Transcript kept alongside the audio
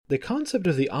The concept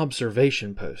of the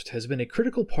observation post has been a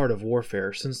critical part of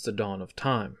warfare since the dawn of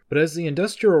time. But as the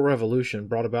Industrial Revolution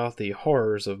brought about the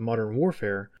horrors of modern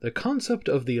warfare, the concept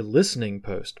of the listening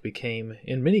post became,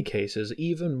 in many cases,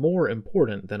 even more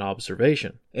important than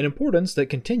observation, an importance that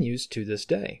continues to this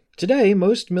day. Today,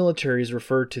 most militaries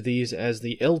refer to these as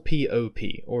the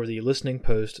LPOP, or the listening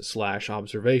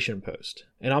post/observation post.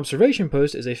 An observation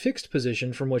post is a fixed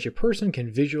position from which a person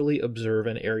can visually observe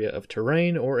an area of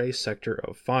terrain or a sector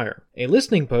of fire. A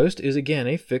listening post is again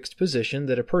a fixed position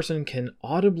that a person can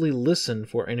audibly listen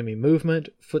for enemy movement,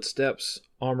 footsteps,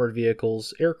 armored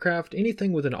vehicles, aircraft,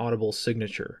 anything with an audible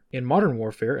signature. In modern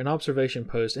warfare, an observation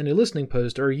post and a listening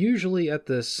post are usually at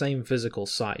the same physical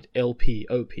site,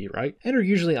 LPOP, right? And are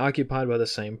usually occupied by the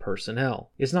same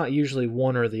personnel. It's not usually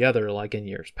one or the other like in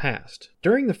years past.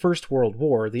 During the First World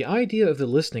War, the idea of the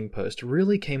listening post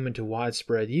really came into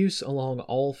widespread use along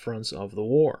all fronts of the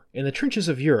war. In the trenches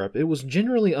of Europe, it was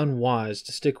generally unwise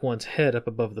to stick one's head up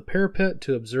above the parapet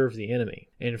to observe the enemy.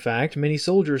 In fact, many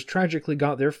soldiers tragically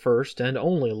got their first and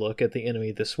only look at the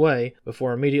enemy this way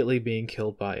before immediately being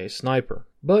killed by a sniper.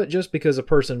 But just because a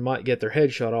person might get their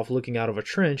head shot off looking out of a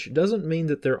trench doesn't mean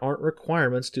that there aren't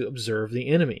requirements to observe the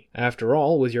enemy. After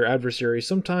all, with your adversary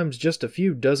sometimes just a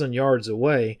few dozen yards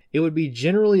away, it would be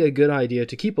generally a good idea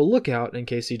to keep a lookout in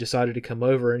case he decided to come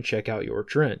over and check out your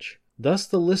trench. Thus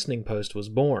the listening post was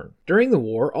born. During the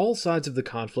war, all sides of the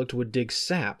conflict would dig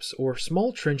saps, or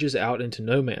small trenches out into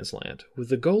no man's land, with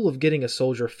the goal of getting a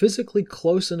soldier physically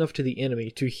close enough to the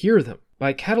enemy to hear them.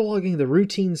 By cataloging the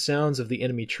routine sounds of the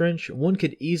enemy trench, one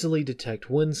could easily detect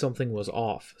when something was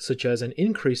off, such as an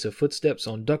increase of footsteps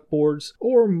on duckboards,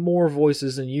 or more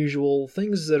voices than usual,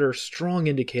 things that are strong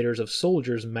indicators of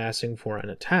soldiers massing for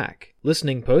an attack.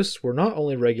 Listening posts were not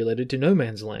only regulated to no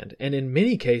man's land, and in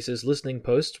many cases listening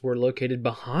posts were located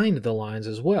behind the lines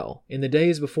as well. In the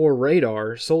days before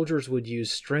radar, soldiers would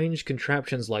use strange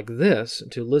contraptions like this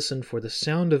to listen for the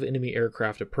sound of enemy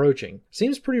aircraft approaching.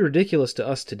 Seems pretty ridiculous to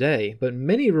us today, but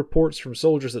many reports from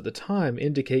soldiers at the time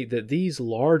indicate that these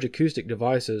large acoustic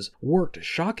devices worked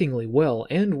shockingly well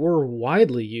and were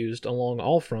widely used along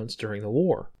all fronts during the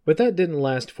war. But that didn't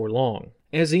last for long.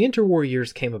 As the interwar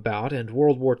years came about and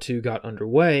World War II got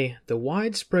underway, the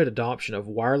widespread adoption of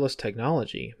wireless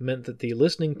technology meant that the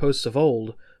listening posts of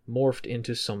old morphed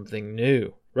into something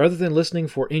new. Rather than listening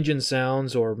for engine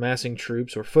sounds or massing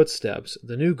troops or footsteps,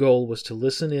 the new goal was to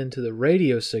listen in to the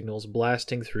radio signals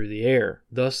blasting through the air,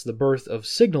 thus the birth of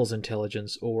signals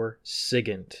intelligence, or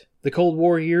SIGINT. The Cold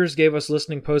War years gave us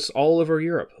listening posts all over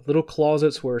Europe, little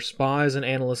closets where spies and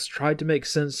analysts tried to make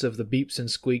sense of the beeps and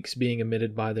squeaks being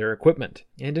emitted by their equipment.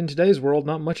 And in today's world,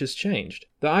 not much has changed.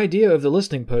 The idea of the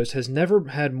listening post has never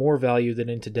had more value than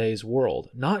in today's world,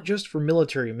 not just for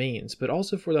military means, but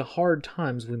also for the hard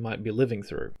times we might be living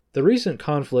through. The recent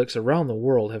conflicts around the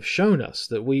world have shown us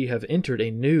that we have entered a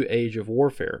new age of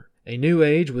warfare, a new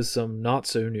age with some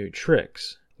not-so-new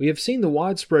tricks. We have seen the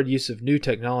widespread use of new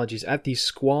technologies at the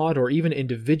squad or even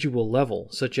individual level,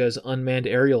 such as unmanned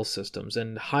aerial systems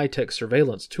and high-tech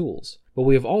surveillance tools. But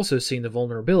we have also seen the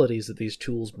vulnerabilities that these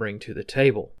tools bring to the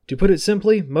table. To put it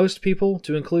simply, most people,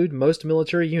 to include most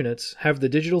military units, have the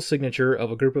digital signature of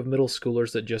a group of middle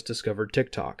schoolers that just discovered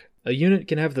TikTok. A unit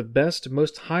can have the best,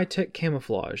 most high-tech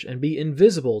camouflage and be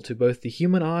invisible to both the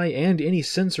human eye and any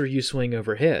sensor you swing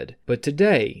overhead. But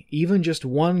today, even just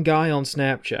one guy on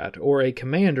Snapchat or a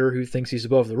commander who thinks he's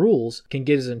above the rules can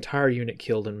get his entire unit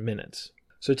killed in minutes.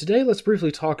 So today let's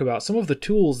briefly talk about some of the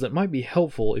tools that might be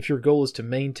helpful if your goal is to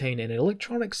maintain an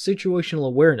electronic situational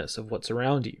awareness of what's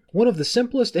around you. One of the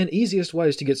simplest and easiest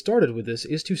ways to get started with this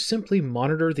is to simply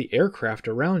monitor the aircraft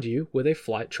around you with a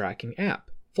flight tracking app.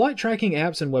 Flight tracking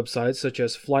apps and websites such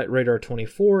as Flight Radar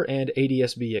 24 and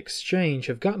ADS-B Exchange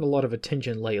have gotten a lot of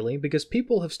attention lately because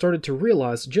people have started to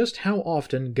realize just how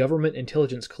often government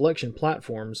intelligence collection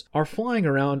platforms are flying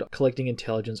around collecting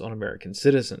intelligence on American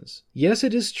citizens. Yes,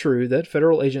 it is true that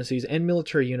federal agencies and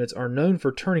military units are known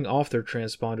for turning off their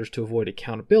transponders to avoid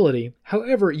accountability.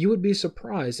 However, you would be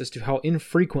surprised as to how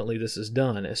infrequently this is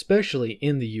done, especially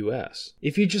in the US.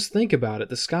 If you just think about it,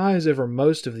 the skies over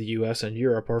most of the US and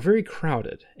Europe are very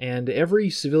crowded, and every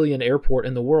civilian airport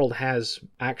in the world has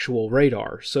actual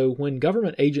radar, so when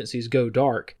government agencies go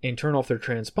dark and turn off their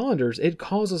transponders, it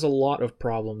causes a lot of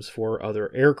problems for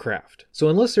other aircraft. So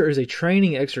unless there is a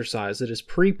training exercise that is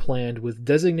pre-planned with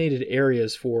designated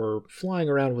areas for flying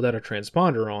around without a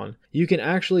transponder on, you can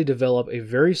actually develop a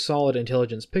very solid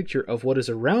intelligence picture of what is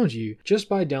around you just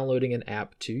by downloading an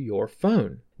app to your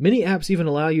phone. Many apps even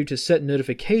allow you to set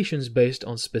notifications based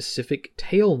on specific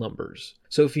tail numbers.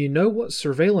 So if you know what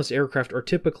surveillance aircraft are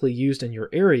typically used in your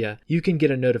area, you can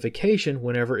get a notification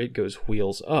whenever it goes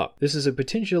wheels up. This is a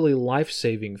potentially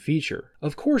life-saving feature.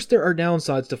 Of course, there are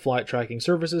downsides to flight tracking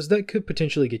services that could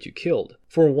potentially get you killed.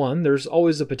 For one, there's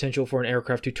always the potential for an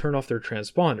aircraft to turn off their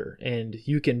transponder, and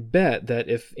you can bet that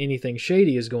if anything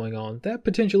shady is going on, that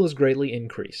potential is greatly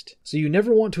increased. So you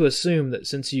never want to assume that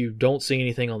since you don't see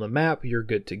anything on the map, you're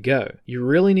good to go. You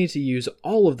really need to use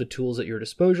all of the tools at your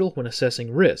disposal when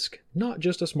assessing risk, not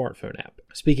just a smartphone app.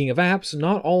 Speaking of apps,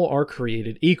 not all are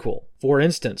created equal. For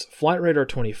instance, FlightRadar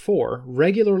 24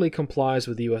 regularly complies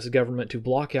with the US government to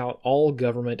block out all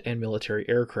government and military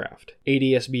aircraft.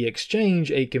 ADSB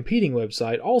Exchange, a competing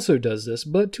website, also does this,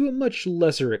 but to a much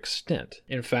lesser extent.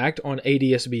 In fact, on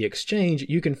ADSB Exchange,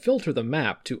 you can filter the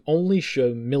map to only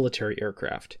show military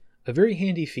aircraft. A very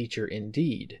handy feature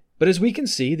indeed. But as we can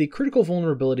see, the critical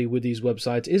vulnerability with these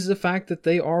websites is the fact that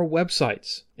they are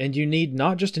websites, and you need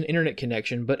not just an internet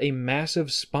connection, but a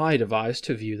massive spy device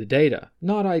to view the data.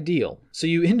 Not ideal. So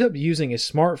you end up using a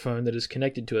smartphone that is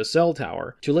connected to a cell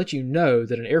tower to let you know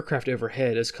that an aircraft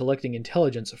overhead is collecting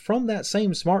intelligence from that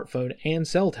same smartphone and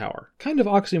cell tower. Kind of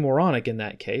oxymoronic in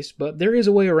that case, but there is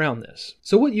a way around this.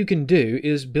 So what you can do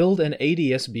is build an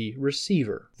ADSB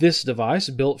receiver. This device,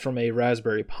 built from a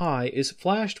Raspberry Pi, is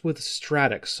flashed with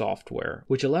Stratix software,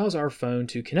 which allows our phone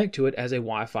to connect to it as a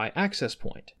Wi-Fi access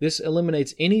point. This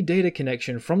eliminates any data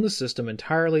connection from the system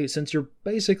entirely, since you're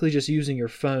basically just using your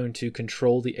phone to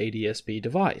control the ADSB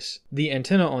device. The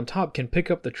antenna on top can pick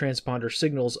up the transponder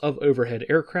signals of overhead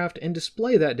aircraft and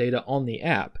display that data on the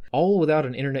app, all without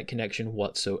an internet connection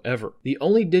whatsoever. The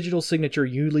only digital signature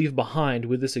you leave behind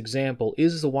with this example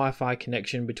is the Wi-Fi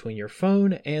connection between your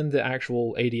phone and the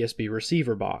actual ADSB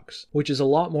receiver box, which is a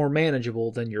lot more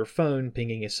manageable than your phone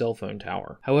pinging a cell phone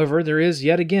tower. However, there is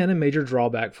yet again a major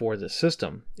drawback for this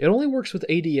system. It only works with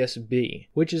ADSB,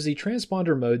 which is the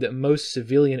transponder mode that most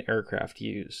civilian aircraft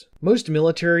use. Most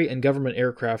military and government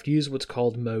aircraft use what's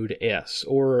called Mode S,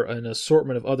 or an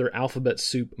assortment of other alphabet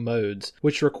soup modes,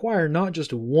 which require not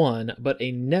just one, but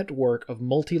a network of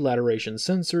multilateration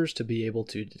sensors to be able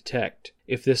to detect.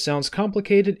 If this sounds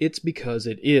complicated, it's because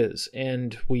it is,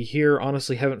 and we here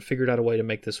honestly haven't figured out a way to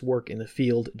make this work in the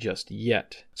field just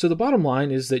yet. So the bottom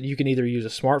line is that you can either use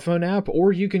a smartphone app,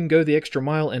 or you can go the extra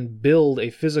mile and build a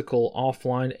physical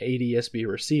offline ADSB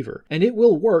receiver, and it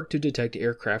will work to detect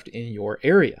aircraft in your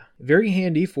area. Very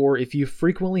handy for if you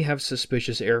frequently have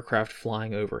suspicious aircraft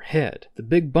flying overhead. The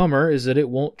big bummer is that it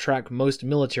won't track most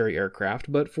military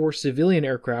aircraft, but for civilian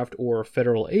aircraft or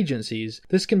federal agencies,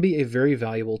 this can be a very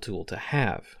valuable tool to have.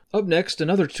 Up next,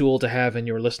 another tool to have in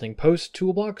your listening post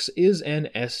toolbox is an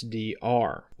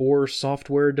SDR, or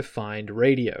Software-Defined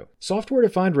Radio.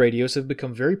 Software-defined radios have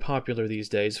become very popular these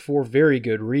days for very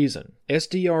good reason.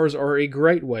 SDRs are a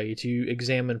great way to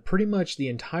examine pretty much the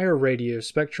entire radio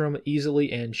spectrum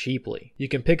easily and cheaply. You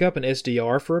can pick up an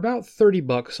SDR for about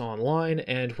 $30 online,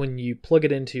 and when you plug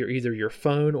it into either your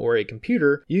phone or a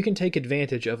computer, you can take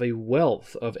advantage of a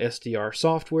wealth of SDR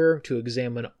software to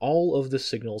examine all of the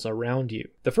signals around you.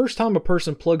 The first time a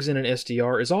person plugs in an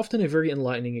SDR is often a very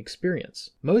enlightening experience.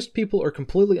 Most people are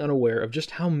completely unaware of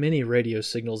just how many radio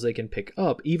signals they can pick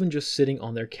up even just sitting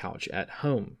on their couch at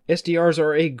home. SDRs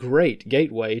are a great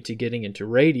gateway to getting into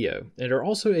radio, and are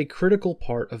also a critical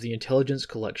part of the intelligence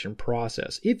collection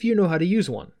process, if you know how to use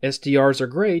one. SDRs are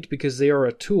great because they are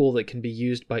a tool that can be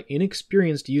used by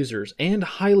inexperienced users and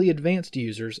highly advanced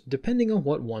users, depending on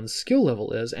what one's skill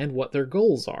level is and what their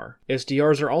goals are.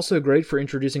 SDRs are also great for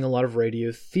introducing a lot of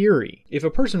radio theory. If a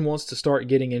person wants to start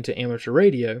getting into amateur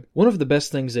radio, one of the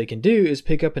best things they can do is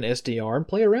pick up an SDR and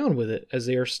play around with it as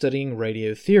they are studying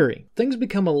radio theory. Things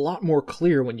become a lot more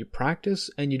clear when you practice,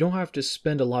 and you don't have to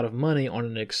spend a lot of money on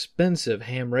an expensive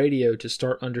ham radio to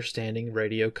start understanding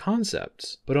radio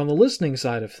concepts. But on the listening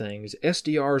side of things,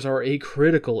 SDRs are a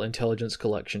critical intelligence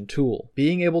collection tool.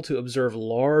 Being able to observe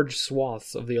large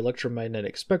swaths of the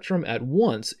electromagnetic spectrum at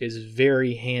once is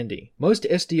very handy. Most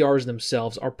SDRs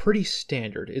themselves are pretty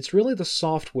standard. It's really the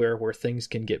software where things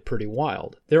can get pretty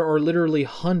wild. There are literally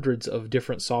hundreds of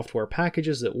different software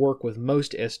packages that work with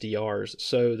most SDRs,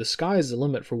 so the sky is the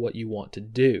limit for what you want to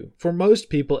do. For most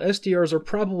people, SDRs are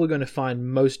probably going to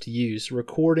find most use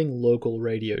recording local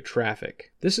radio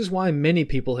traffic. This is why many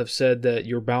people have said that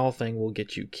your Baofeng will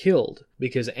get you killed,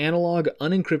 because analog,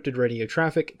 unencrypted radio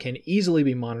traffic can easily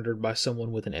be monitored by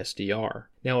someone with an SDR.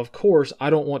 Now, of course, I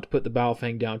don't want to put the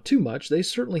Baofeng down too much. They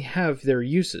certainly have their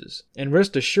uses. And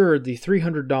rest assured, the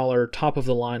 $300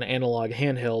 top-of-the-line analog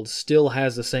handheld still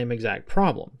has the same exact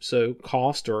problem, so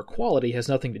cost or quality has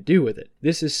nothing to do with it.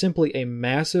 This is simply a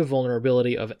massive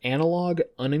vulnerability of analog,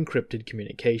 unencrypted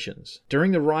communications.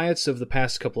 During the riots of the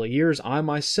past couple of years, I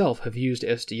myself have used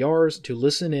SDRs to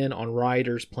listen in on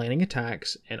rioters planning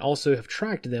attacks, and also have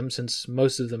tracked them since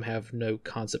most of them have no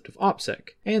concept of OPSEC,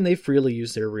 and they freely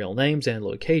use their real names and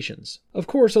locations. Of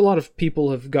course, a lot of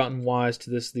people have gotten wise to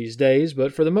this these days,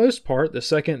 but for the most part, the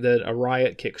second that a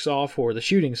riot kicks off or the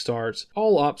shooting starts,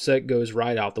 all OPSEC goes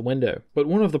right out the window. But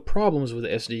one of the problems with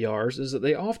SDRs is that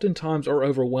they oftentimes are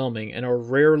overwhelming and are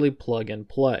rarely plug and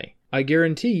play. I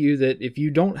guarantee you that if you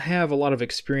don't have a lot of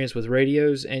experience with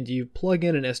radios and you plug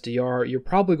in an SDR, you're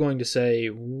probably going to say,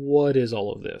 what is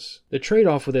all of this? The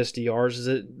trade-off with SDRs is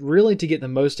that really to get the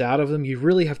most out of them, you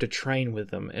really have to train with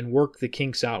them and work the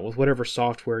kinks out with whatever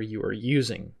software you are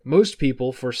using. Most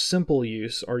people, for simple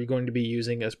use, are going to be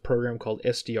using a program called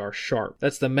SDR Sharp.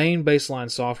 That's the main baseline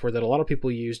software that a lot of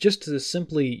people use just to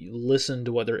simply listen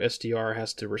to what their SDR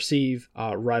has to receive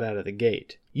right out of the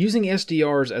gate. Using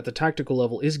SDRs at the tactical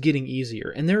level is getting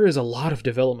easier, and there is a lot of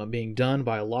development being done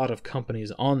by a lot of companies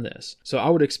on this. So I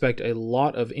would expect a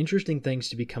lot of interesting things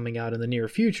to be coming out in the near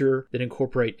future that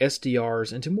incorporate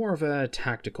SDRs into more of a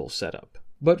tactical setup.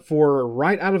 But for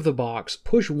right out of the box,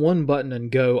 push one button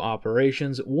and go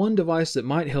operations, one device that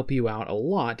might help you out a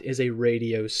lot is a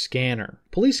radio scanner.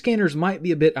 Police scanners might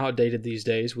be a bit outdated these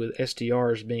days with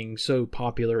SDRs being so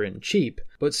popular and cheap,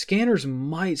 but scanners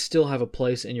might still have a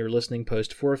place in your listening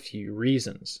post for a few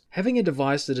reasons. Having a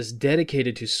device that is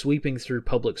dedicated to sweeping through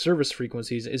public service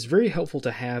frequencies is very helpful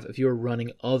to have if you are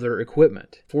running other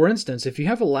equipment. For instance, if you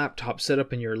have a laptop set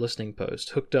up in your listening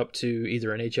post, hooked up to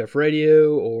either an HF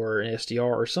radio or an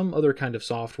SDR or some other kind of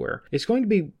software, it's going to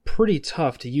be pretty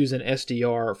tough to use an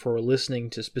SDR for listening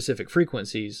to specific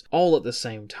frequencies all at the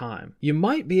same time. You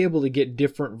might be able to get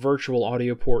different virtual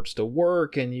audio ports to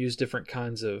work and use different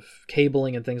kinds of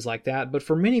cabling and things like that, but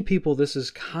for many people this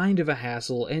is kind of a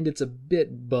hassle and it's a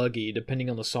bit buggy depending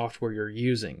on the software you're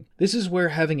using. This is where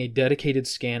having a dedicated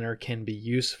scanner can be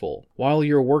useful. While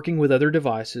you're working with other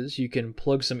devices, you can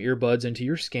plug some earbuds into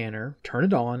your scanner, turn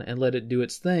it on, and let it do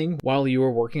its thing while you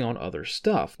are working on other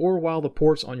stuff, or while the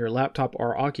ports on your laptop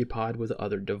are occupied with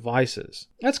other devices.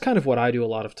 That's kind of what I do a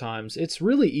lot of times. It's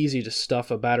really easy to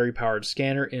stuff a battery-powered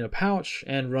scanner in a pouch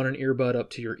and run an earbud up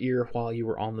to your ear while you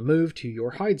are on the move to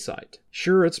your hide site.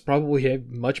 Sure, it's probably a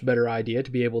much better idea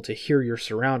to be able to hear your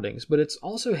surroundings, but it's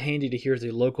also handy to hear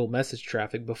the local message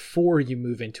traffic before you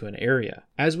move into an area.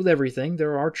 As with everything,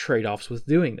 there are trade-offs with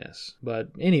doing this. But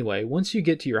anyway, once you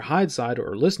get to your hide site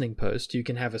or listening post, you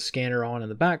can have a scanner on in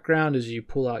the background as you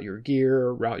pull out your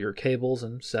gear, route your cables,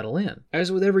 and settle in.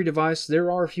 As with every device, there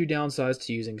are a few downsides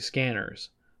to using scanners.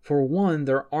 For one,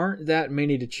 there aren't that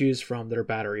many to choose from that are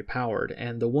battery powered,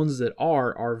 and the ones that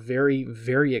are very,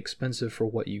 very expensive for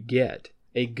what you get.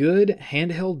 A good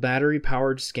handheld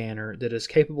battery-powered scanner that is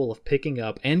capable of picking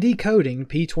up and decoding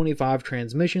P25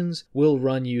 transmissions will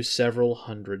run you several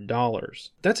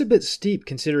 $100s. That's a bit steep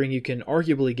considering you can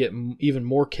arguably get even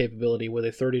more capability with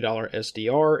a $30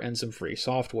 SDR and some free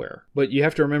software. But you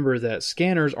have to remember that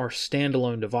scanners are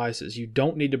standalone devices. You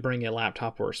don't need to bring a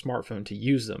laptop or a smartphone to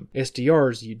use them.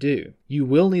 SDRs you do. You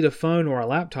will need a phone or a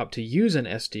laptop to use an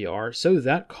SDR, so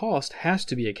that cost has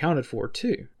to be accounted for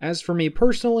too. As for me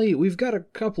personally, we've got a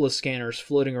couple of scanners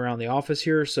floating around the office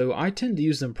here, so I tend to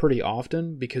use them pretty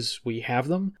often because we have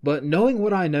them. But knowing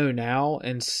what I know now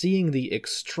and seeing the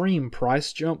extreme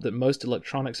price jump that most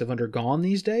electronics have undergone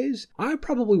these days, I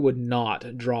probably would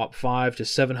not drop $500 to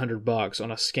 $700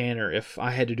 on a scanner if I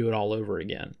had to do it all over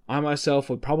again. I myself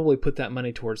would probably put that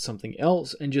money towards something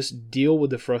else and just deal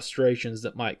with the frustrations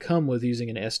that might come with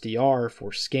using an SDR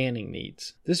for scanning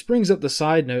needs. This brings up the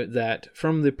side note that,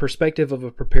 from the perspective of a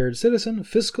prepared citizen,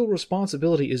 fiscal responsibility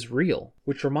is real,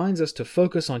 which reminds us to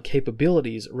focus on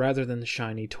capabilities rather than the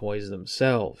shiny toys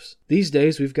themselves. These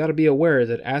days, we've got to be aware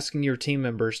that asking your team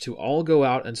members to all go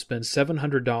out and spend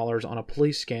 $700 on a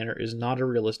police scanner is not a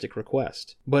realistic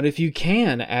request. But if you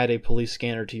can add a police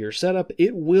scanner to your setup,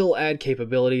 it will add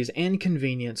capabilities and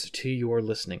convenience to your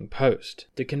listening post.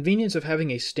 The convenience of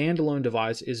having a standalone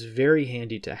device is very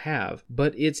handy to have,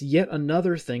 but it's yet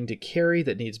another thing to carry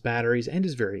that needs batteries and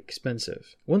is very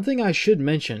expensive. One thing I should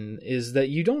mention is that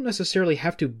you don't necessarily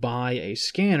have to buy a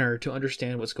scanner to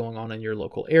understand what's going on in your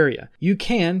local area. You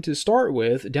can to start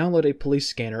with, download a Police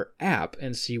Scanner app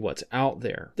and see what's out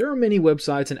there. There are many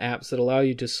websites and apps that allow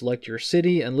you to select your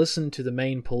city and listen to the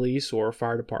main police or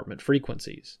fire department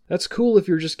frequencies. That's cool if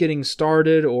you're just getting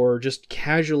started or just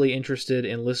casually interested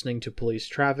in listening to police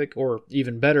traffic, or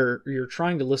even better, you're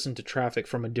trying to listen to traffic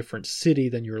from a different city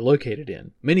than you're located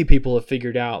in. Many people have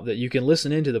figured out that you can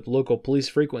listen into the local police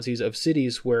frequencies of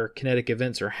cities where kinetic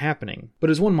events are happening.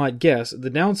 But as one might guess, the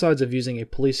downsides of using a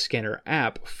Police Scanner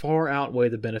app far outweigh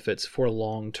the benefits for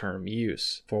long-term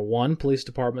use. For one, police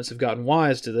departments have gotten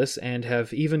wise to this and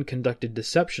have even conducted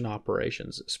deception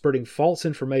operations, spreading false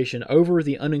information over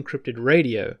the unencrypted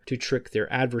radio to trick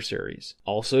their adversaries.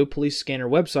 Also, Police Scanner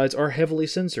websites are heavily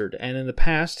censored and in the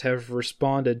past have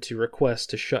responded to requests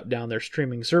to shut down their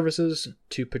streaming services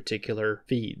to particular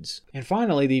feeds. And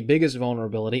finally, the biggest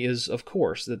vulnerability is, of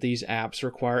course, that these apps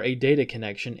require a data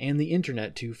connection and the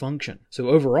internet to function. So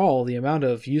overall, the amount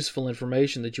of useful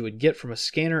information that you would get from a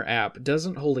scanner app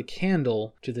doesn't hold a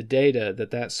candle to the data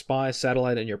that spy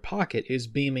satellite in your pocket is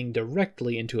beaming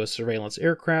directly into a surveillance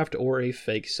aircraft or a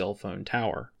fake cell phone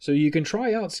tower. So you can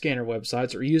try out scanner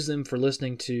websites or use them for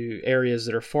listening to areas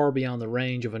that are far beyond the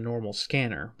range of a normal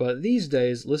scanner, but these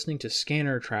days listening to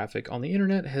scanner traffic on the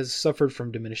internet has suffered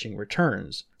from diminishing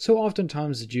returns, so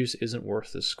oftentimes the juice isn't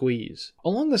worth the squeeze.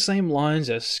 Along the same lines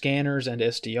as scanners and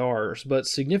SDRs, but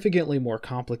significantly more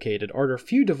complicated, are a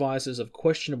few devices of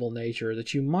questionable nature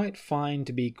that you might find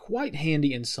to be quite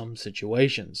handy in some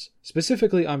situations.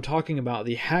 Specifically, I'm talking about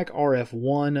the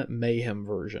HackRF1 Mayhem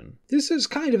version. This is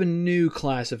kind of a new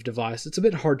class of device that's a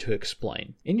bit hard to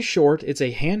explain. In short, it's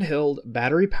a handheld,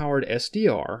 battery-powered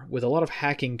SDR with a lot of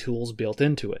hacking tools built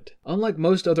into it. Unlike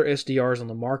most other SDRs on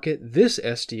the market, this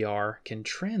SDR can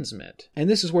transmit. And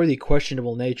this is where the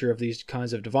questionable nature of these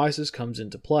kinds of devices comes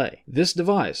into play. This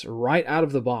device, right out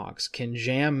of the box, can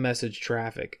jam message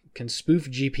traffic, can spoof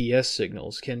GPS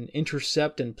signals, can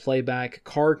intercept and play back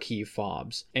car key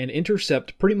fobs, and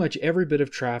intercept pretty much every bit of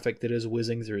traffic that is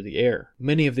whizzing through the air.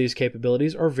 Many of these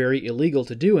capabilities are very illegal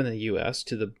to do in the US,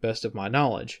 to the best of my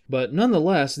knowledge, but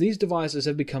nonetheless, these devices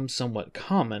have become somewhat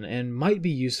common and might be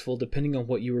useful depending on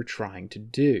what you are trying to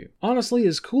do. Honestly,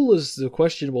 as cool as the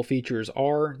questionable features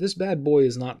are, this bad boy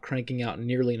is not cranking out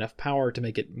nearly enough power to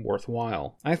make it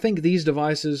worthwhile. I think these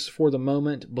devices, for the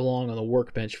moment, belong on the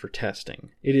workbench for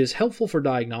testing. It is helpful for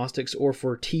diagnostics or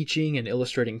for teaching and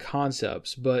illustrating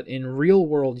concepts, but in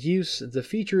real-world use, the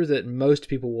feature that most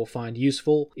people will find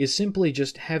useful is simply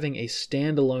just having a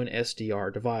standalone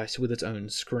SDR device with its own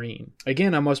screen.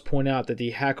 Again, I must point out that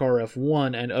the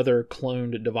HackRF1 and other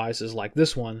cloned devices like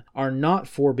this one are not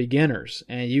for beginners,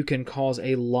 and you can cause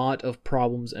a lot of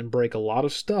problems and break a lot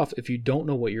of stuff if you don't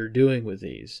know what you're doing with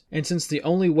these. And since the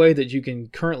only way that you can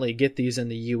currently get these in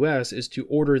the US is to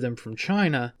order them from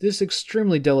China, this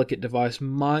extremely delicate device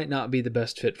might not be the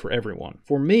best fit for everyone.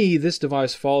 For me, this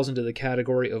device falls into the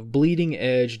category of bleeding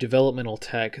edge developmental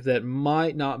tech that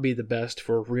might not be the best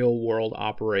for real world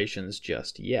operations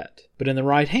just yet. But in the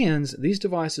right hands, these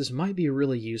devices might be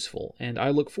really useful, and I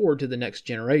look forward to the next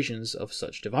generations of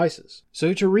such devices.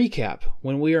 So to recap,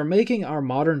 when we are making our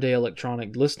modern day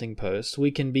electronic listening posts,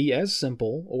 we can be as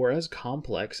simple or as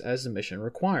complex as the mission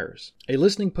requires. A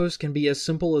listening post can be as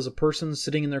simple as a person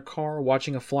sitting in their car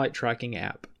watching a flight tracking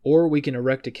app. Or we can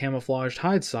erect a camouflaged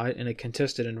hide site in a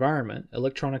contested environment,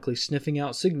 electronically sniffing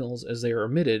out signals as they are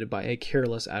emitted by a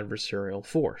careless adversarial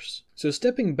force. So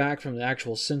stepping back from the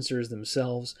actual sensors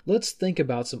themselves, let's think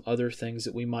about some other things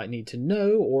that we might need to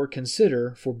know or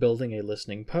consider for building a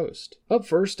listening post. Up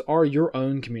first are your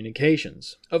own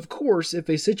communications. Of course, if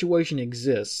a situation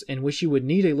exists in which you would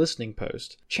need a listening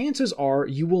post, chances are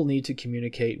you will need to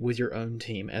communicate with your own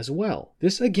team as well.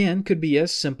 This again could be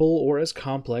as simple or as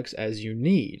complex as you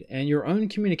need, and your own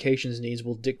communications needs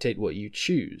will dictate what you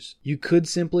choose. You could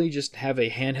simply just have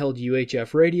a handheld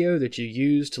UHF radio that you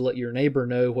use to let your neighbor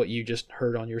know what you just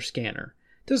heard on your scanner.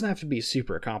 It doesn't have to be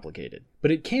super complicated,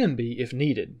 but it can be if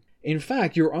needed. In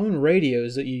fact, your own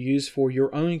radios that you use for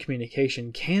your own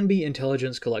communication can be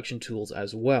intelligence collection tools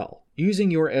as well. Using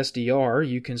your SDR,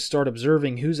 you can start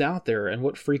observing who's out there and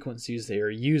what frequencies they are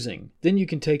using. Then you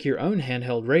can take your own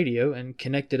handheld radio and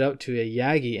connect it up to a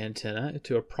Yagi antenna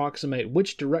to approximate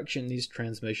which direction these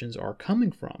transmissions are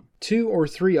coming from. 2 or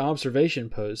 3 observation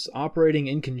posts operating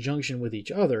in conjunction with each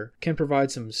other can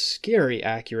provide some scary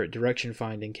accurate direction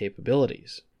finding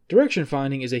capabilities. Direction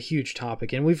finding is a huge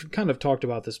topic, and we've kind of talked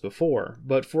about this before,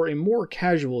 but for a more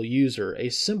casual user, a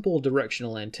simple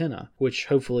directional antenna, which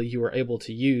hopefully you are able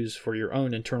to use for your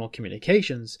own internal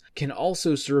communications, can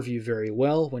also serve you very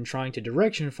well when trying to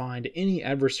direction find any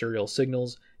adversarial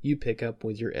signals you pick up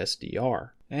with your SDR.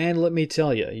 And let me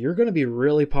tell you, you're going to be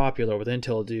really popular with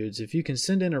intel dudes if you can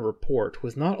send in a report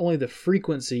with not only the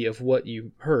frequency of what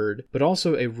you heard, but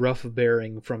also a rough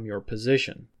bearing from your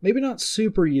position. Maybe not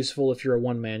super useful if you're a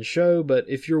one-man show, but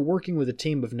if you're working with a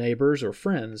team of neighbors or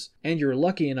friends, and you're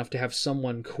lucky enough to have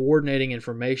someone coordinating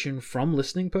information from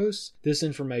listening posts, this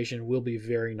information will be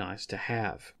very nice to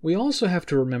have. We also have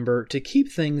to remember to keep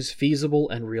things feasible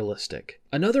and realistic.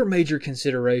 Another major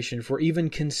consideration for even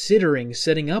considering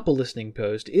setting up a listening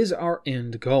post is our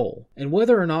end goal, and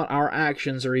whether or not our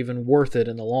actions are even worth it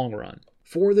in the long run.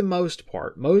 For the most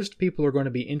part, most people are going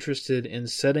to be interested in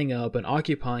setting up and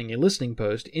occupying a listening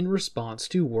post in response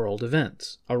to world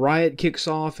events. A riot kicks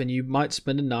off and you might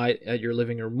spend a night at your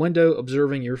living room window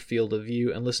observing your field of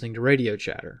view and listening to radio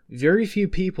chatter. Very few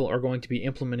people are going to be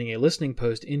implementing a listening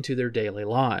post into their daily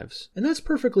lives. And that's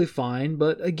perfectly fine,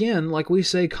 but again, like we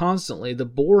say constantly, the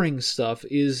boring stuff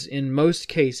is in most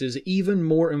cases even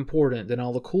more important than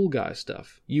all the cool guy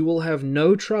stuff. You will have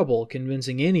no trouble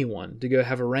convincing anyone to go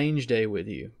have a range day with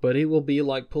you, but it will be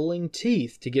like pulling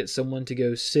teeth to get someone to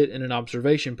go sit in an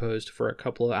observation post for a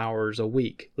couple of hours a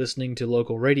week, listening to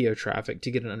local radio traffic to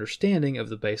get an understanding of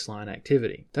the baseline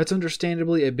activity. That's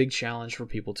understandably a big challenge for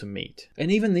people to meet.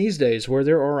 And even these days, where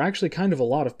there are actually kind of a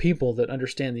lot of people that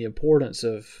understand the importance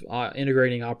of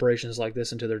integrating operations like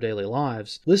this into their daily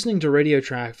lives, listening to radio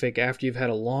traffic after you've had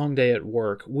a long day at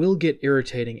work will get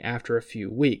irritating after a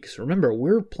few weeks. Remember,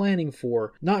 we're planning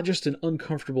for not just an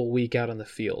uncomfortable week out in the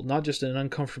field, not just an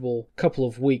uncomfortable couple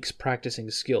of weeks practicing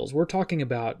skills. We're talking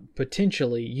about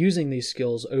potentially using these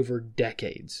skills over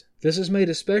decades. This is made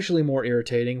especially more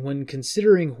irritating when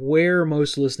considering where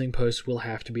most listening posts will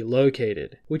have to be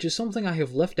located, which is something I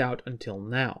have left out until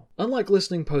now. Unlike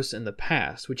listening posts in the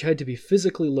past, which had to be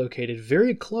physically located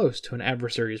very close to an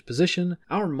adversary's position,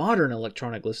 our modern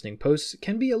electronic listening posts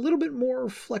can be a little bit more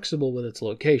flexible with its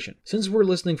location. Since we're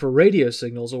listening for radio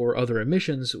signals or other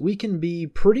emissions, we can be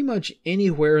pretty much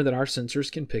anywhere that our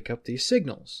sensors can pick up these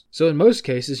signals. So in most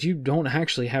cases, you don't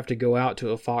actually have to go out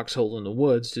to a foxhole in the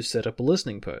woods to set up a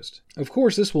listening post. Of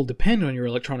course, this will depend on your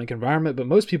electronic environment, but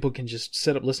most people can just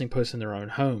set up listening posts in their own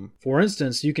home. For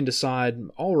instance, you can decide,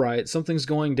 alright, something's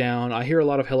going down, I hear a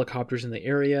lot of helicopters in the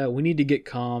area, we need to get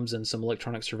comms and some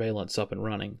electronic surveillance up and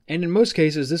running. And in most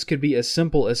cases, this could be as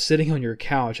simple as sitting on your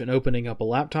couch and opening up a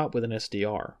laptop with an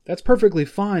SDR. That's perfectly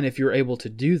fine if you're able to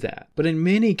do that. But in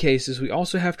many cases, we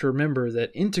also have to remember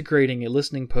that integrating a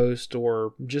listening post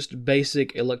or just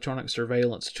basic electronic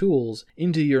surveillance tools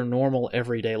into your normal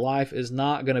everyday life is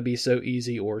not going to be so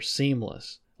easy or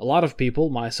seamless. A lot of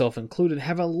people, myself included,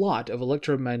 have a lot of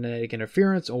electromagnetic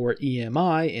interference or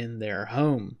EMI in their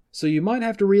home. So you might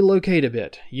have to relocate a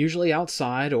bit, usually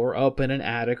outside or up in an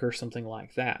attic or something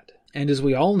like that. And as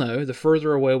we all know, the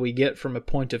further away we get from a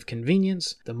point of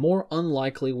convenience, the more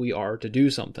unlikely we are to do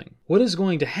something. What is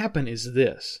going to happen is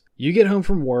this. You get home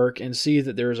from work and see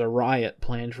that there's a riot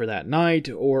planned for that night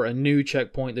or a new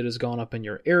checkpoint that has gone up in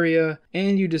your area,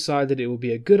 and you decide that it would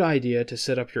be a good idea to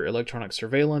set up your electronic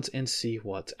surveillance and see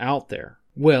what's out there.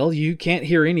 Well, you can't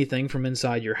hear anything from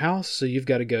inside your house, so you've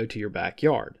got to go to your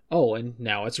backyard. Oh, and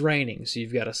now it's raining, so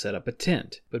you've got to set up a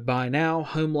tent. But by now,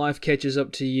 home life catches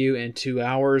up to you and 2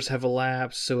 hours have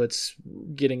elapsed, so it's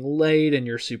getting late and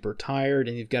you're super tired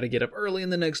and you've got to get up early in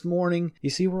the next morning.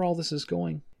 You see where all this is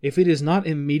going? If it is not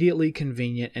immediately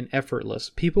convenient and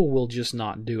effortless, people will just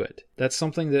not do it. That's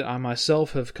something that I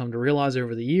myself have come to realize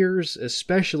over the years,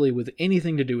 especially with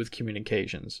anything to do with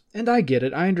communications. And I get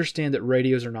it. I understand that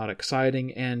radios are not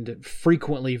exciting and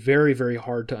frequently very, very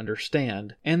hard to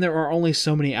understand. And there are only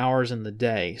so many hours in the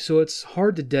day, so it's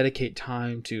hard to dedicate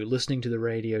time to listening to the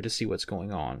radio to see what's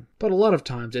going on. But a lot of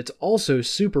times it's also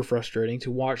super frustrating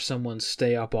to watch someone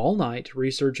stay up all night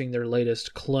researching their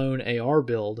latest clone AR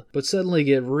build, but suddenly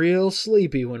get real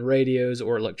sleepy when radios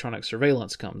or electronic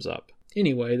surveillance comes up.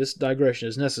 Anyway, this digression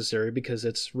is necessary because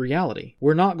it's reality.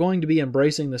 We're not going to be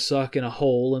embracing the suck in a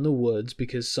hole in the woods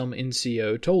because some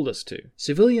NCO told us to.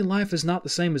 Civilian life is not the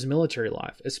same as military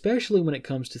life, especially when it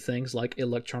comes to things like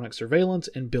electronic surveillance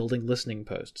and building listening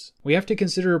posts. We have to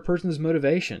consider a person's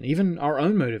motivation, even our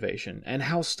own motivation, and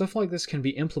how stuff like this can be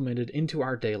implemented into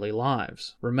our daily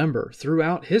lives. Remember,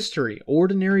 throughout history,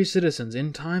 ordinary citizens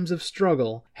in times of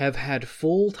struggle have had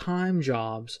full-time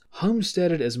jobs,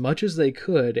 homesteaded as much as they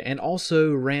could, and also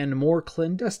ran more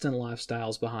clandestine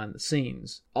lifestyles behind the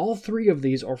scenes. All three of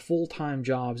these are full-time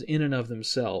jobs in and of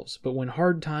themselves, but when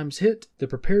hard times hit, the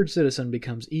prepared citizen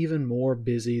becomes even more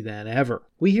busy than ever.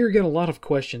 We here get a lot of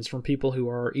questions from people who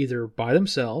are either by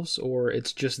themselves, or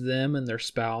it's just them and their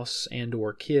spouse and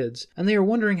or kids, and they are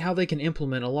wondering how they can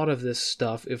implement a lot of this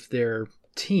stuff if they're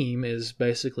team is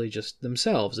basically just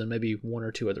themselves and maybe one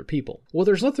or two other people. Well,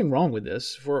 there's nothing wrong with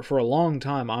this. For a long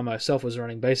time, I myself was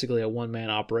running basically a one-man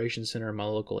operations center in my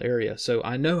local area, so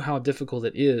I know how difficult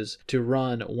it is to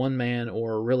run one-man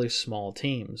or really small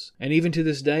teams. And even to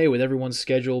this day, with everyone's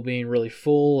schedule being really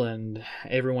full and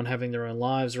everyone having their own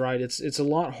lives, right, it's a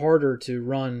lot harder to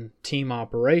run team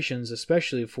operations,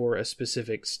 especially for a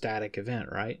specific static event,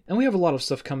 right? And we have a lot of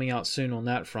stuff coming out soon on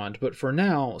that front, but for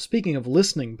now, speaking of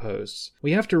listening posts,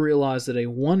 we have to realize that a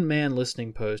one-man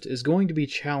listening post is going to be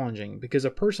challenging because a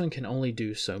person can only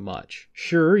do so much.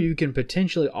 Sure, you can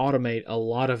potentially automate a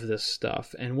lot of this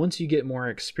stuff, and once you get more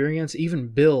experience, even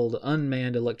build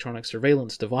unmanned electronic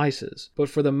surveillance devices. But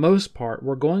for the most part,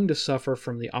 we're going to suffer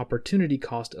from the opportunity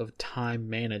cost of time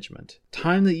management.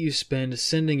 Time that you spend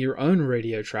sending your own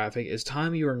radio traffic is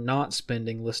time you are not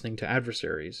spending listening to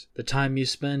adversaries. The time you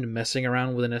spend messing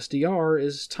around with an SDR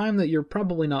is time that you're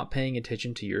probably not paying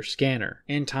attention to your scanner.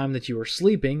 And time that you are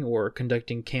sleeping or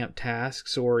conducting camp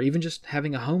tasks or even just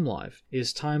having a home life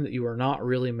is time that you are not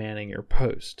really manning your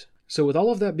post. So with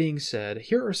all of that being said,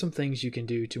 here are some things you can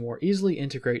do to more easily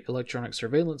integrate electronic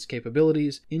surveillance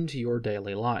capabilities into your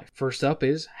daily life. First up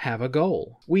is have a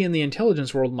goal. We in the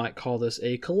intelligence world might call this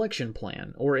a collection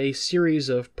plan, or a series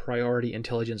of priority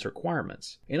intelligence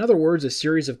requirements. In other words, a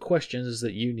series of questions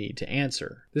that you need to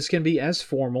answer. This can be as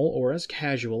formal or as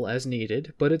casual as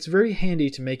needed, but it's very handy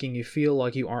to making you feel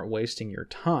like you aren't wasting your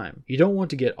time. You don't want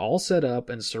to get all set up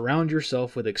and surround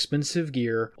yourself with expensive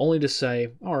gear only to say,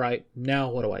 alright, now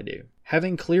what do I do?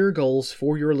 Having clear goals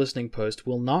for your listening post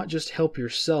will not just help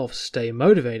yourself stay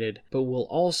motivated, but will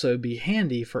also be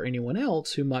handy for anyone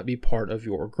else who might be part of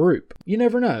your group. You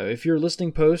never know, if your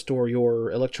listening post or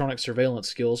your electronic surveillance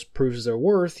skills proves their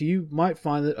worth, you might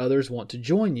find that others want to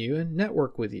join you and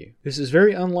network with you. This is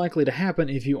very unlikely to happen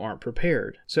if you aren't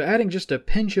prepared. So adding just a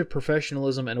pinch of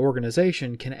professionalism and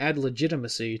organization can add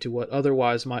legitimacy to what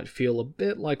otherwise might feel a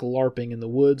bit like LARPing in the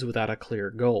woods without a clear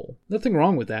goal. Nothing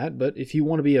wrong with that, but if you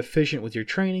want to be efficient with your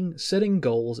training, setting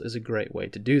goals is a great way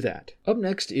to do that. Up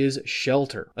next is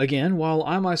shelter. Again, while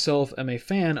I myself am a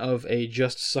fan of a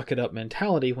just suck it up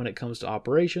mentality when it comes to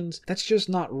operations, that's just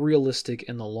not realistic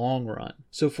in the long run.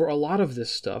 So for a lot of this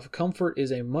stuff, comfort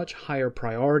is a much higher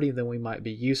priority than we might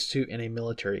be used to in a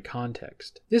military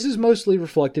context. This is mostly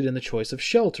reflected in the choice of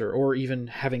shelter, or even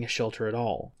having a shelter at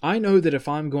all. I know that if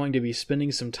I'm going to be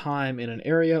spending some time in an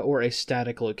area or a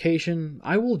static location,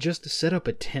 I will just set up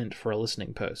a tent for a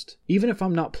listening post. Even if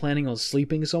I'm not planning on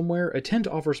sleeping somewhere, a tent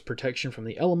offers protection from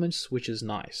the elements, which is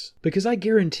nice. Because I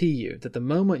guarantee you that the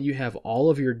moment you have all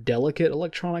of your delicate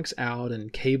electronics out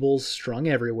and cables strung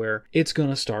everywhere, it's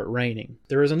gonna start raining.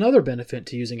 There is another benefit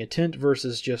to using a tent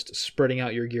versus just spreading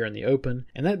out your gear in the open,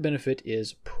 and that benefit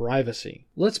is privacy.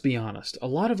 Let's be honest, a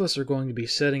lot of us are going to be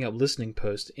setting up listening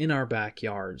posts in our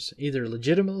backyards, either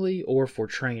legitimately or for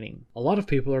training. A lot of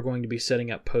people are going to be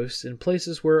setting up posts in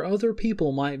places where other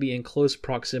people might be in close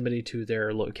proximity to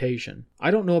their location.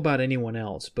 I don't know about anyone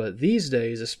else, but these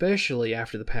days, especially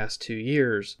after the past 2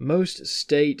 years, most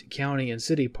state, county, and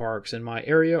city parks in my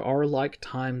area are like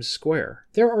Times Square.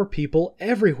 There are people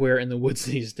everywhere in the woods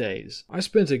these days. I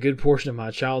spent a good portion of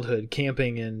my childhood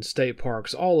camping in state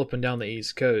parks all up and down the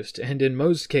East Coast, and in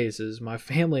most cases, my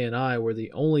family and I were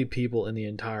the only people in the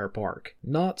entire park.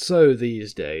 Not so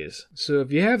these days. So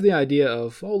if you have the idea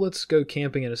of, oh, let's go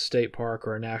camping in a state park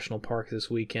or a national park this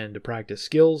weekend to practice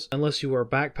skills, unless you are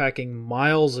backpacking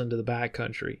miles into the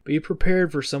backcountry, be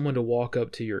prepared for someone to walk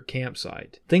up to your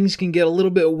campsite. Things can get a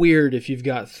little bit weird if you've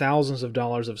got thousands of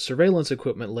dollars of surveillance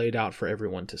equipment laid out for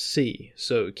everyone to see,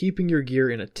 so keeping your gear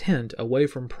in a tent away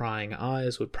from prying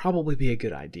eyes would probably be a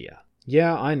good idea.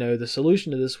 Yeah, I know, the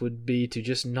solution to this would be to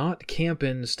just not camp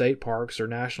in state parks or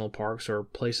national parks or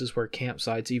places where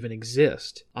campsites even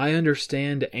exist. I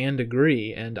understand and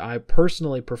agree, and I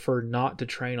personally prefer not to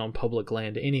train on public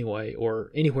land anyway, or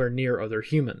anywhere near other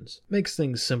humans. Makes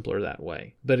things simpler that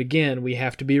way. But again, we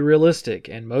have to be realistic,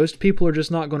 and most people are just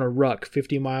not going to ruck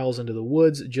 50 miles into the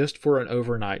woods just for an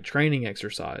overnight training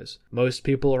exercise. Most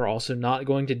people are also not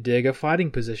going to dig a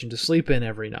fighting position to sleep in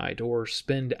every night, or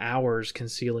spend hours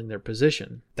concealing their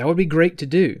position. That would be great to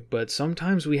do, but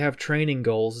sometimes we have training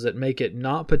goals that make it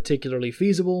not particularly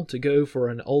feasible to go for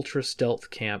an ultra stealth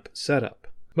camp setup.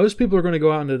 Most people are going to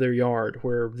go out into their yard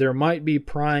where there might be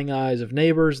prying eyes of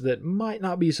neighbors that might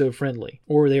not be so friendly,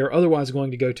 or they are otherwise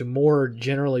going to go to more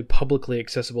generally publicly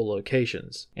accessible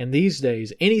locations. And these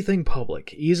days, anything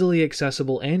public, easily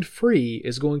accessible, and free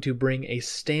is going to bring a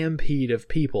stampede of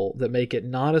people that make it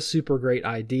not a super great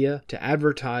idea to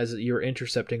advertise that you're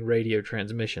intercepting radio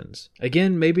transmissions.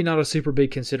 Again, maybe not a super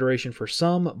big consideration for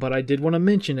some, but I did want to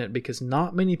mention it because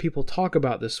not many people talk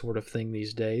about this sort of thing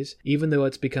these days, even though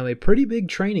it's become a pretty big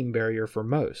training barrier for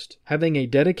most. Having a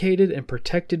dedicated and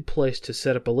protected place to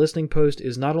set up a listening post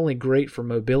is not only great for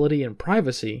mobility and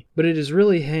privacy, but it is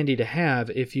really handy to have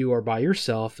if you are by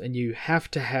yourself and you have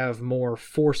to have more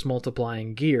force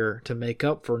multiplying gear to make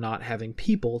up for not having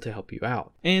people to help you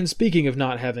out. And speaking of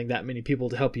not having that many people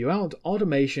to help you out,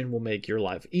 automation will make your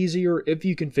life easier if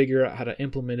you can figure out how to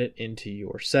implement it into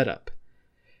your setup.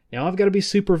 Now, I've got to be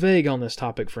super vague on this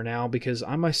topic for now because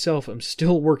I myself am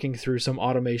still working through some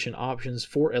automation options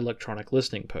for electronic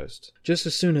listening posts. Just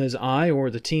as soon as I or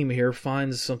the team here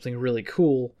finds something really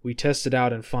cool, we test it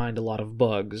out and find a lot of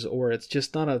bugs, or it's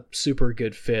just not a super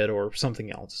good fit or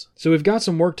something else. So we've got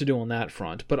some work to do on that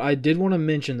front, but I did want to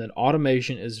mention that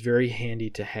automation is very handy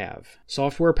to have.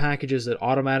 Software packages that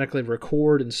automatically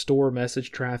record and store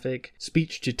message traffic,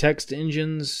 speech-to-text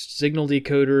engines, signal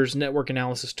decoders, network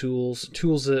analysis tools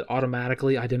that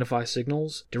automatically identify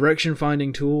signals, direction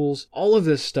finding tools, all of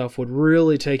this stuff would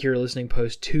really take your listening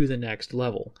post to the next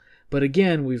level. But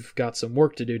again, we've got some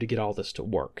work to do to get all this to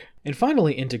work. And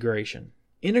finally, integration.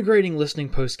 Integrating listening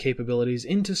post capabilities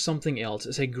into something else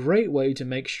is a great way to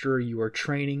make sure you are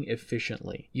training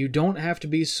efficiently. You don't have to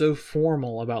be so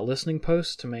formal about listening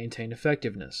posts to maintain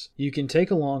effectiveness. You can take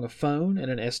along a phone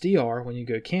and an SDR when you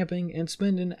go camping and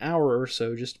spend an hour or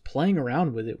so just playing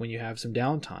around with it when you have some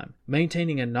downtime,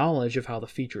 maintaining a knowledge of how the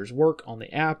features work on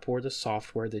the app or the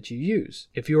software that you use.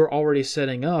 If you are already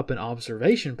setting up an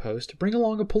observation post, bring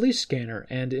along a police scanner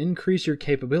and increase your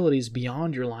capabilities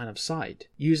beyond your line of sight.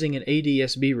 Using an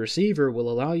ADS receiver will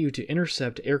allow you to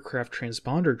intercept aircraft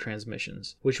transponder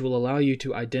transmissions, which will allow you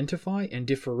to identify and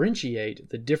differentiate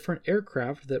the different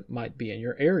aircraft that might be in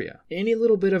your area. Any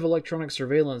little bit of electronic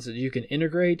surveillance that you can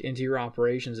integrate into your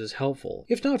operations is helpful,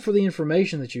 if not for the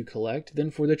information that you collect,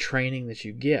 then for the training that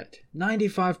you get.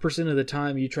 95% of the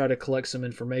time you try to collect some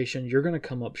information, you're going to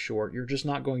come up short. You're just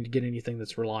not going to get anything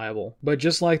that's reliable. But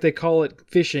just like they call it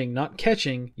fishing, not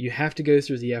catching, you have to go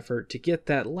through the effort to get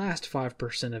that last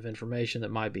 5% of information that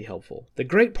might be helpful. The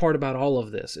great part about all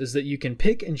of this is that you can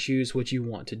pick and choose what you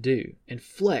want to do, and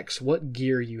flex what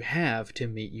gear you have to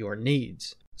meet your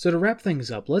needs. So to wrap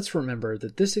things up, let's remember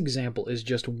that this example is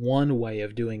just one way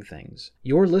of doing things.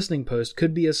 Your listening post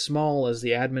could be as small as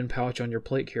the admin pouch on your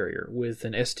plate carrier with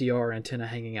an SDR antenna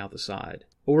hanging out the side.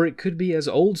 Or it could be as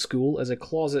old school as a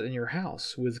closet in your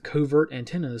house with covert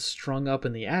antennas strung up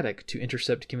in the attic to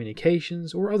intercept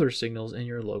communications or other signals in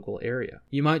your local area.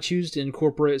 You might choose to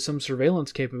incorporate some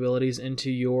surveillance capabilities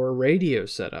into your radio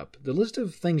setup. The list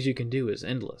of things you can do is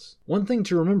endless. One thing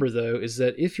to remember though is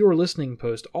that if your listening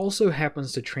post also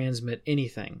happens to transmit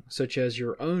anything, such as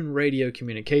your own radio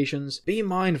communications, be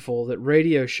mindful that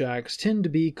Radio Shacks tend to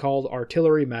be called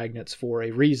artillery magnets for a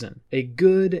reason. A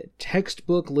good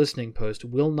textbook listening post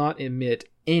will not emit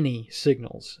any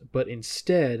signals, but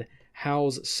instead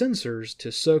house sensors to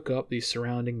soak up the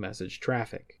surrounding message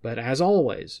traffic. But as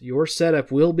always, your setup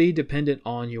will be dependent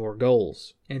on your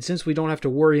goals. And since we don't have to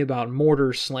worry about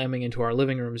mortars slamming into our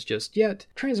living rooms just yet,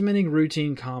 transmitting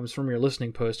routine comms from your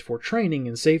listening post for training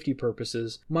and safety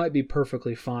purposes might be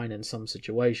perfectly fine in some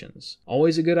situations.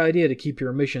 Always a good idea to keep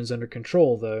your emissions under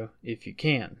control, though, if you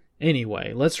can.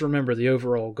 Anyway, let's remember the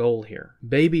overall goal here.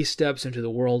 Baby steps into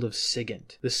the world of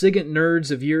SIGINT. The SIGINT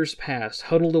nerds of years past,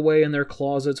 huddled away in their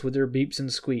closets with their beeps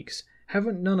and squeaks,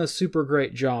 haven't done a super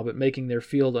great job at making their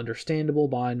field understandable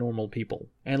by normal people.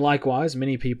 And likewise,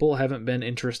 many people haven't been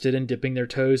interested in dipping their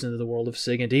toes into the world of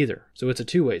SIGINT either, so it's a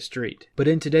two-way street. But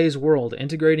in today's world,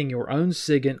 integrating your own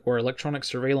SIGINT or electronic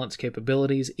surveillance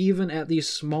capabilities, even at the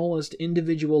smallest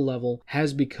individual level,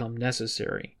 has become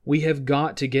necessary. We have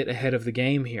got to get ahead of the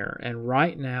game here, and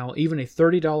right now, even a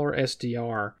 $30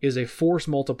 SDR is a force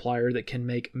multiplier that can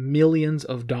make millions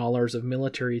of dollars of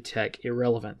military tech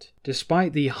irrelevant.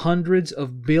 Despite the hundreds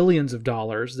of billions of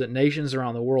dollars that nations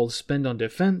around the world spend on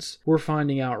defense, we're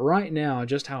finding out right now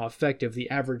just how effective the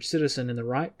average citizen in the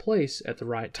right place at the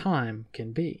right time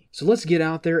can be. So let's get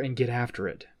out there and get after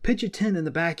it. Pitch a tent in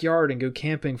the backyard and go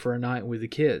camping for a night with the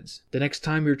kids. The next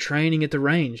time you're training at the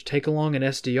range, take along an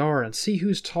SDR and see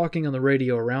who's talking on the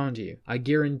radio around you. I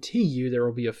guarantee you there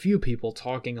will be a few people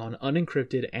talking on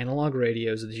unencrypted analog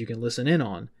radios that you can listen in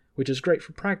on, which is great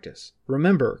for practice.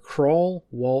 Remember, crawl,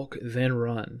 walk, then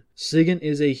run. SIGINT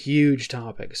is a huge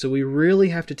topic, so we really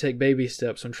have to take baby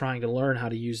steps when trying to learn how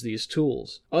to use these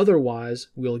tools. Otherwise,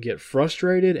 we'll get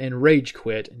frustrated and rage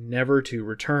quit, never to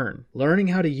return. Learning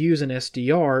how to use an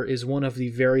SDR is one of the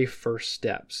very first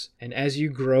steps, and as you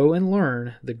grow and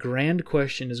learn, the grand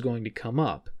question is going to come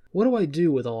up. What do I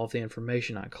do with all of the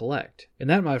information I collect? And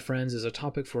that, my friends, is a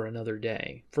topic for another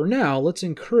day. For now, let's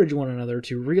encourage one another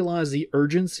to realize the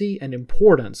urgency and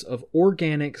importance of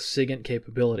organic SIGINT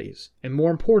capabilities, and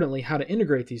more importantly, how to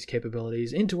integrate these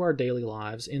capabilities into our daily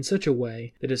lives in such a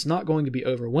way that it's not going to be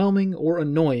overwhelming or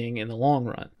annoying in the long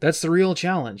run. That's the real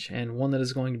challenge, and one that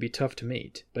is going to be tough to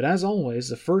meet. But as always,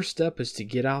 the first step is to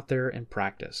get out there and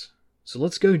practice. So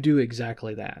let's go do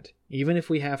exactly that, even if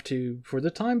we have to, for the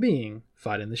time being,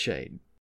 fight in the shade.